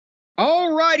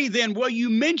All righty then. Well, you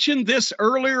mentioned this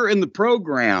earlier in the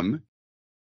program,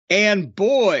 and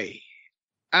boy,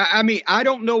 I mean, I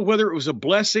don't know whether it was a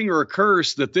blessing or a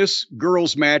curse that this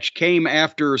girls' match came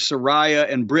after Saraya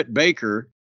and Britt Baker,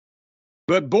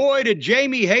 but boy, did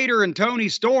Jamie Hayter and Toni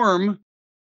Storm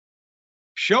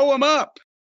show them up.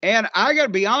 And I got to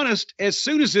be honest, as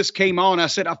soon as this came on, I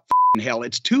said, hell,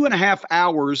 it's 2.5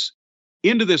 hours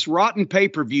into this rotten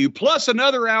pay-per-view, plus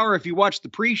another hour if you watch the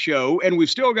pre-show, and we've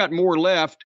still got more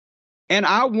left. And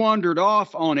I wandered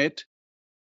off on it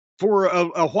for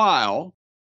a while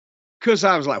because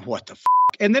I was like, what the f***?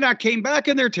 And then I came back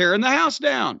and they're tearing the house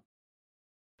down.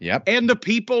 Yep. And the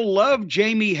people love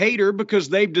Jamie Hayter because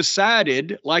they've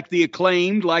decided, like the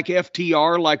Acclaimed, like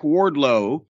FTR, like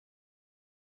Wardlow,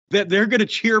 that they're going to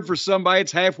cheer for somebody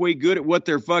that's halfway good at what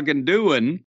they're fucking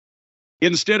doing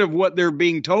instead of what they're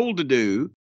being told to do.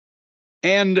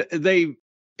 And they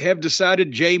have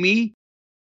decided Jamie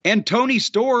and Toni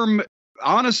Storm,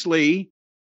 honestly,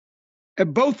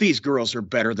 both these girls are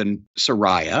better than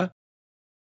Saraya.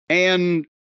 And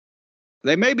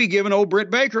they may be giving old Britt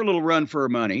Baker a little run for her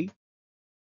money.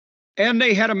 And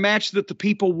they had a match that the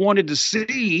people wanted to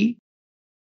see.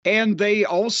 And they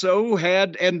also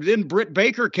had, and then Britt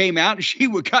Baker came out and she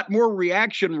got more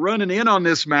reaction running in on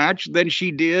this match than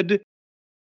she did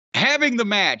having the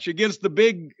match against the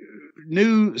big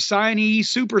new signee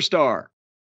superstar.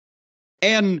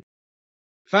 And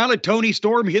finally, Toni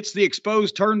Storm hits the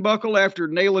exposed turnbuckle after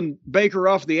nailing Baker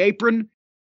off the apron.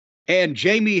 And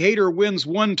Jamie Hayter wins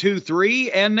 1, 2,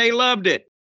 3, and they loved it.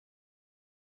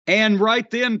 And right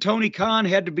then, Tony Khan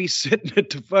had to be sitting at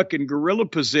the fucking gorilla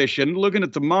position, looking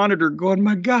at the monitor, going,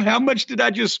 my God, how much did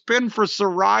I just spend for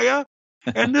Saraya?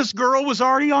 And this girl was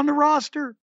already on the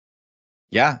roster.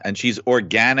 Yeah, and she's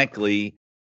organically,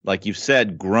 like you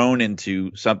said, grown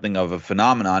into something of a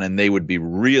phenomenon, and they would be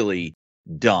really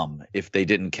dumb if they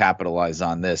didn't capitalize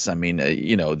on this. I mean,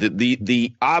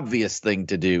 the obvious thing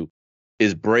to do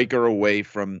is break her away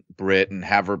from Britt and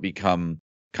have her become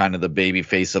kind of the baby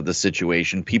face of the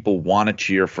situation. People want to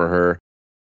cheer for her.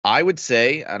 I would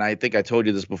say, and I think I told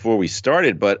you this before we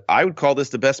started, but I would call this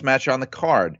the best match on the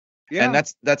card. Yeah.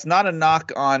 And that's not a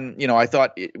knock on, I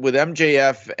thought with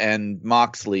MJF and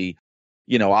Moxley,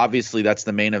 obviously that's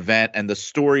the main event, and the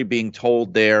story being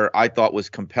told there I thought was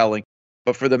compelling.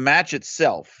 But for the match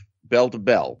itself, bell to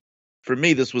bell, for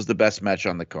me, this was the best match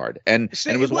on the card. And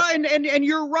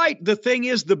you're right. The thing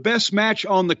is, the best match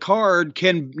on the card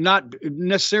can not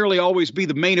necessarily always be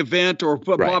the main event or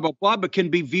blah, blah, blah, blah, but can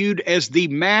be viewed as the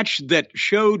match that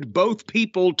showed both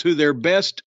people to their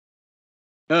best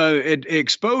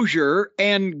exposure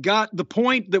and got the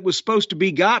point that was supposed to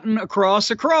be gotten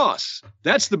across.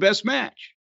 That's the best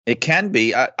match. It can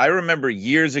be. I remember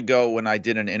years ago when I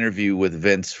did an interview with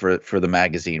Vince for the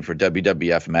magazine, for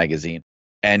WWF magazine,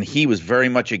 and he was very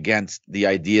much against the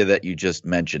idea that you just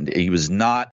mentioned. He was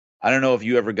not, I don't know if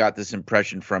you ever got this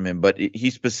impression from him, but he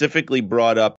specifically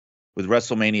brought up with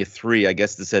WrestleMania 3, I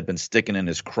guess this had been sticking in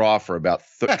his craw for about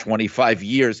 25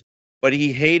 years, but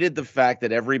he hated the fact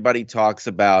that everybody talks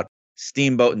about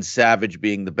Steamboat and Savage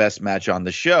being the best match on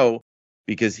the show,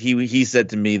 because he said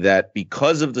to me that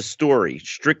because of the story,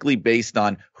 strictly based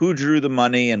on who drew the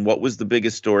money and what was the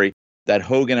biggest story, that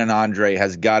Hogan and Andre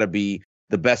has got to be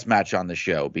the best match on the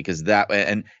show, because that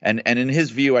and in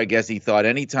his view, I guess he thought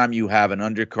anytime you have an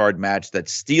undercard match that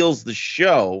steals the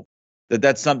show,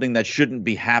 that's something that shouldn't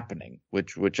be happening,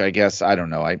 which I guess, I don't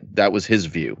know. That was his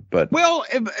view. But well,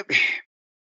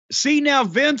 see, now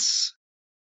Vince,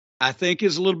 I think,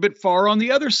 is a little bit far on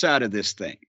the other side of this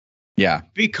thing. Yeah.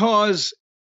 Because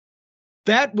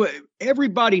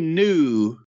everybody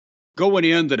knew going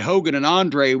in that Hogan and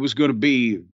Andre was going to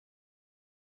be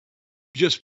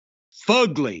just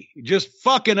fugly, just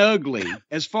fucking ugly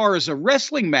as far as a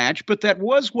wrestling match, but that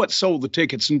was what sold the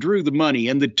tickets and drew the money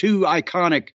and the two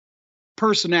iconic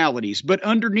personalities. But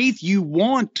underneath, you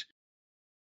want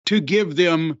to give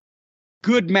them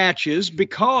good matches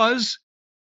because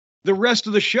the rest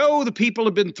of the show, the people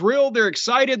have been thrilled, they're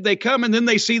excited, they come, and then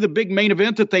they see the big main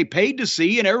event that they paid to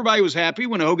see, and everybody was happy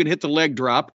when Hogan hit the leg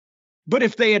drop. But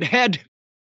if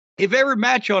every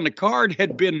match on the card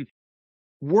had been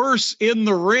worse in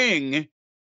the ring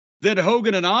than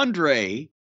Hogan and Andre,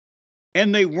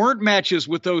 and they weren't matches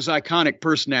with those iconic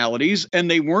personalities, and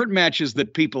they weren't matches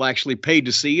that people actually paid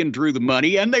to see and drew the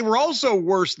money, and they were also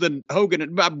worse than Hogan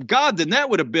and God, then that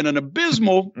would have been an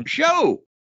abysmal show.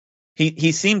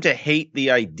 He seemed to hate the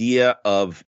idea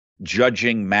of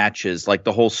judging matches, like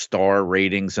the whole star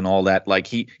ratings and all that. Like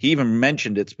he even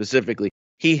mentioned it specifically.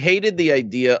 He hated the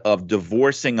idea of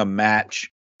divorcing a match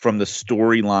from the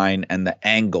storyline and the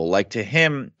angle. Like, to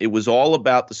him, it was all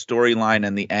about the storyline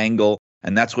and the angle,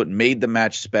 and that's what made the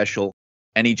match special.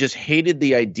 And he just hated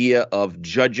the idea of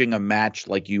judging a match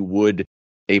like you would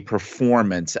a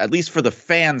performance, at least for the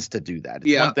fans to do that.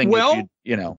 It's one thing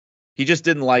if he just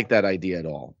didn't like that idea at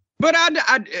all. But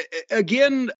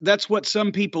again, that's what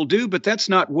some people do, but that's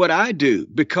not what I do,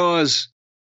 because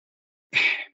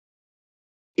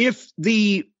if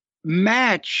the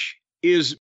match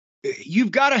is,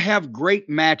 you've got to have great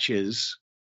matches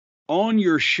on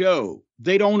your show.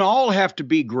 They don't all have to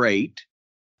be great,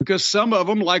 because some of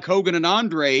them, like Hogan and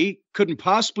Andre, couldn't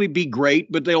possibly be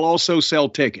great, but they'll also sell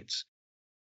tickets.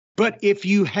 But if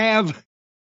you have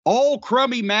all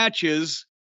crummy matches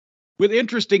with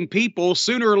interesting people,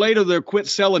 sooner or later they'll quit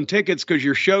selling tickets because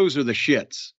your shows are the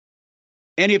shits.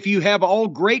 And if you have all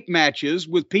great matches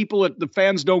with people that the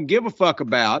fans don't give a fuck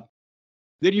about,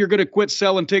 then you're going to quit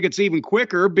selling tickets even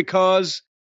quicker, because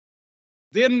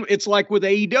then it's like with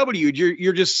AEW,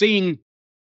 you're just seeing,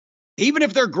 even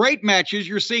if they're great matches,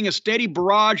 you're seeing a steady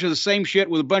barrage of the same shit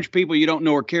with a bunch of people you don't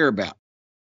know or care about.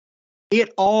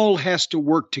 It all has to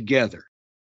work together.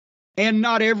 And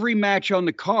not every match on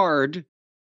the card,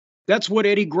 that's what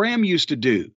Eddie Graham used to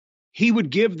do. He would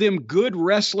give them good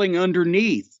wrestling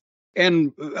underneath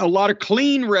and a lot of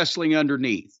clean wrestling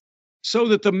underneath, so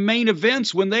that the main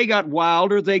events, when they got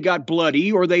wild or they got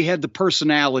bloody or they had the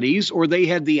personalities or they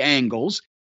had the angles,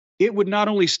 it would not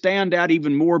only stand out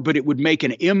even more, but it would make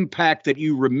an impact that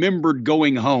you remembered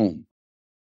going home.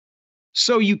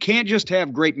 So you can't just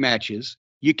have great matches.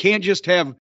 You can't just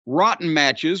have rotten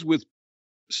matches with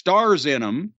stars in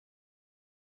them.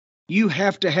 You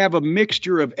have to have a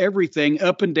mixture of everything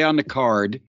up and down the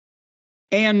card.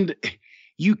 And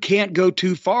you can't go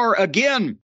too far.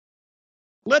 Again,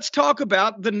 let's talk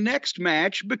about the next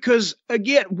match, because,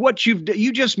 again, what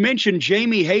you just mentioned,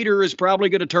 Jamie Hayter is probably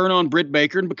going to turn on Britt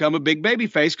Baker and become a big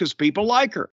babyface because people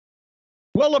like her.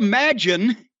 Well,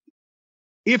 imagine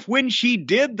if when she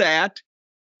did that,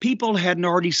 people hadn't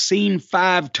already seen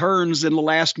 5 turns in the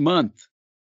last month.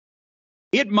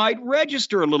 It might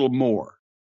register a little more.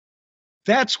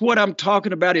 That's what I'm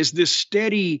talking about, is this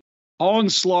steady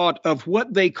onslaught of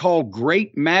what they call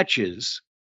great matches.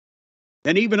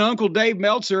 And even Uncle Dave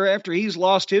Meltzer, after he's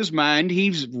lost his mind,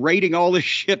 he's rating all this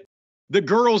shit. The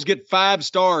girls get 5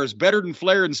 stars, better than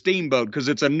Flair and Steamboat, because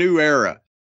it's a new era.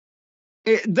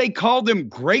 They call them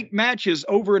great matches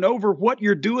over and over. What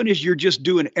you're doing is you're just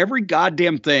doing every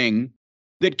goddamn thing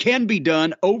that can be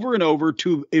done over and over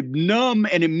to numb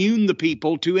and immune the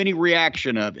people to any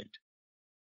reaction of it.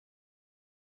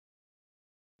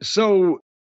 So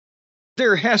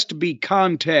there has to be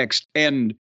context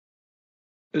and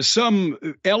some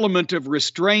element of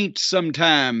restraint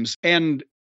sometimes, and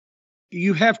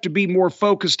you have to be more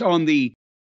focused on the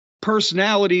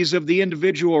personalities of the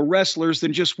individual wrestlers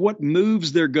than just what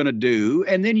moves they're going to do,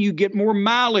 and then you get more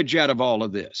mileage out of all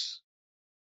of this.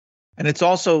 And it's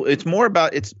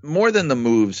more than the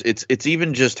moves. It's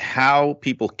even just how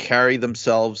people carry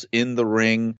themselves in the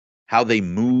ring, how they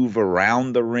move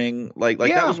around the ring. Like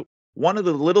that was one of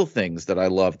the little things that I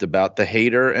loved about the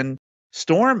Hayter and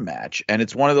Storm match. And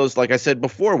it's one of those, like I said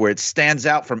before, where it stands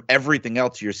out from everything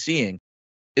else you're seeing.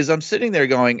 Is I'm sitting there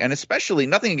going, and especially,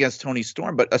 nothing against Toni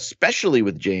Storm, but especially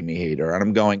with Jamie Hayter, and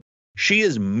I'm going, she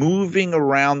is moving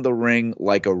around the ring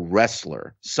like a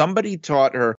wrestler. Somebody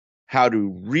taught her how to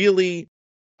really,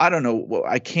 I don't know, well,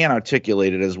 I can't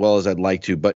articulate it as well as I'd like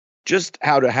to, but just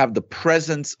how to have the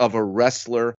presence of a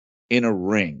wrestler in a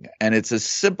ring. And it's as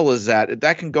simple as that.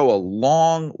 That can go a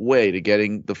long way to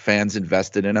getting the fans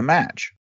invested in a match.